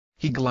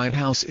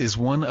Glidehouse is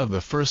one of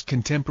the first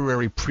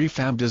contemporary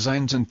prefab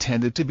designs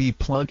intended to be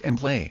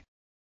plug-and-play.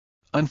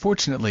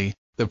 Unfortunately,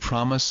 the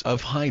promise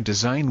of high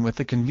design with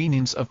the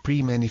convenience of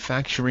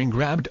pre-manufacturing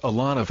grabbed a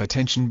lot of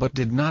attention but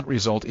did not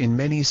result in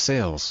many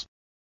sales.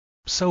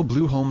 So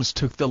Blu Homes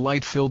took the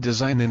light-filled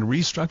design and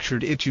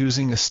restructured it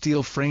using a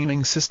steel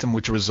framing system,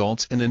 which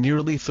results in a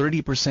nearly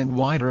 30%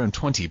 wider and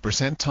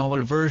 20%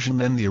 taller version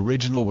than the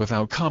original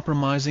without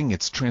compromising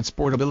its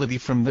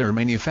transportability from their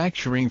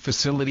manufacturing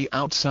facility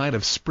outside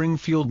of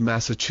Springfield,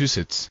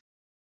 Massachusetts.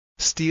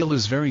 Steel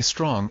is very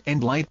strong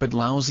and light but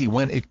lousy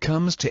when it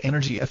comes to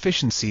energy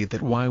efficiency.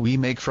 That's why we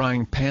make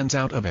frying pans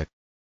out of it.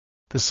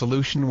 The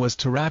solution was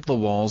to wrap the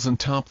walls and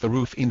top the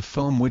roof in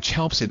foam, which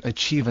helps it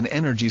achieve an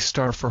Energy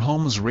Star for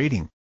Homes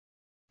rating.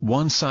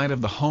 One side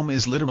of the home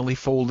is literally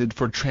folded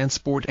for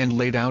transport and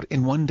laid out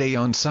in one day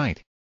on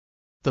site.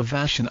 The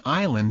Vashon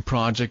Island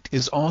project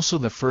is also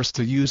the first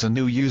to use a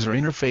new user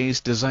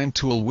interface design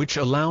tool which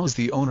allows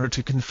the owner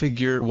to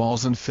configure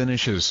walls and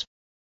finishes.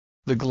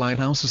 The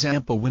Glidehouse's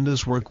ample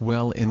windows work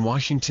well in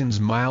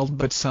Washington's mild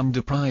but some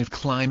deprived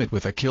climate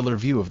with a killer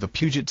view of the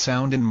Puget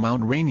Sound and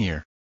Mt.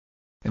 Rainier.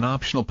 An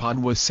optional pod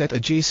was set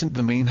adjacent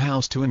the main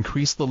house to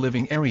increase the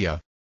living area.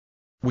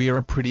 We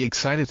are pretty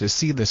excited to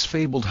see this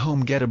fabled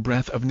home get a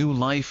breath of new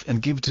life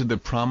and give to the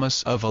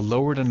promise of a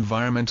lowered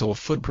environmental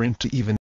footprint to even